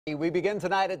We begin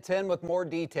tonight at 10 with more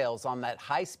details on that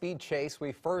high-speed chase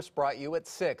we first brought you at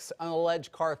 6. An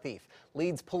alleged car thief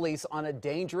leads police on a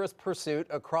dangerous pursuit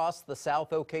across the South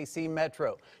OKC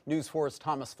Metro. News 4's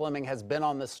Thomas Fleming has been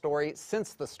on this story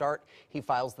since the start. He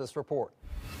files this report.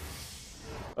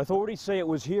 Authorities say it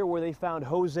was here where they found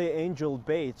Jose Angel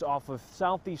Bates off of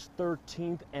Southeast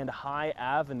 13th and High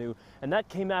Avenue, and that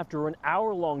came after an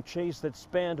hour-long chase that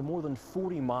spanned more than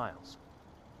 40 miles.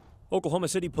 Oklahoma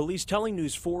City police telling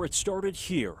News 4 it started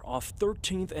here off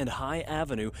 13th and High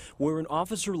Avenue, where an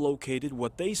officer located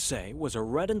what they say was a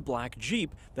red and black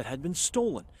Jeep that had been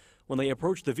stolen. When they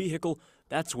approached the vehicle,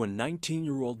 that's when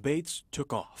 19-year-old Bates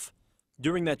took off.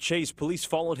 During that chase, police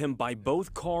followed him by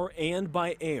both car and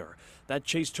by air. That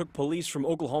chase took police from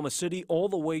Oklahoma City all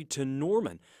the way to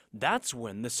Norman. That's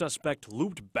when the suspect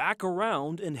looped back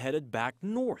around and headed back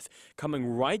north, coming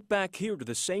right back here to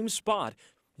the same spot,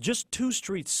 just 2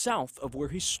 streets south of where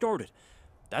he started.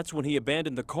 That's when he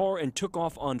abandoned the car and took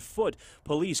off on foot,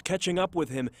 police catching up with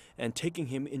him and taking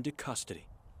him into custody.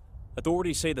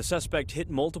 Authorities say the suspect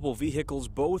hit multiple vehicles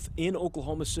both in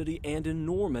Oklahoma City and in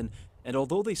Norman, and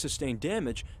although they sustained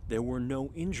damage, there were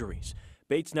no injuries.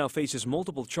 Bates now faces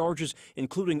multiple charges,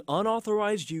 including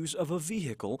unauthorized use of a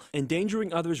vehicle,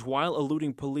 endangering others while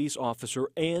eluding police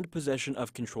officer, and possession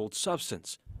of controlled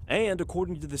substance. And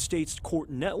according to the state's court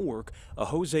network, a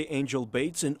Jose Angel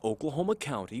Bates in Oklahoma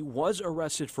County was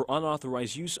arrested for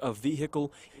unauthorized use of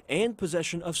vehicle and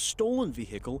possession of stolen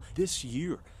vehicle this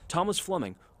year. Thomas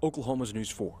Fleming, Oklahoma's News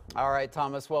 4. All right,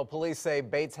 Thomas. Well, police say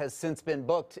Bates has since been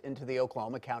booked into the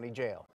Oklahoma County Jail.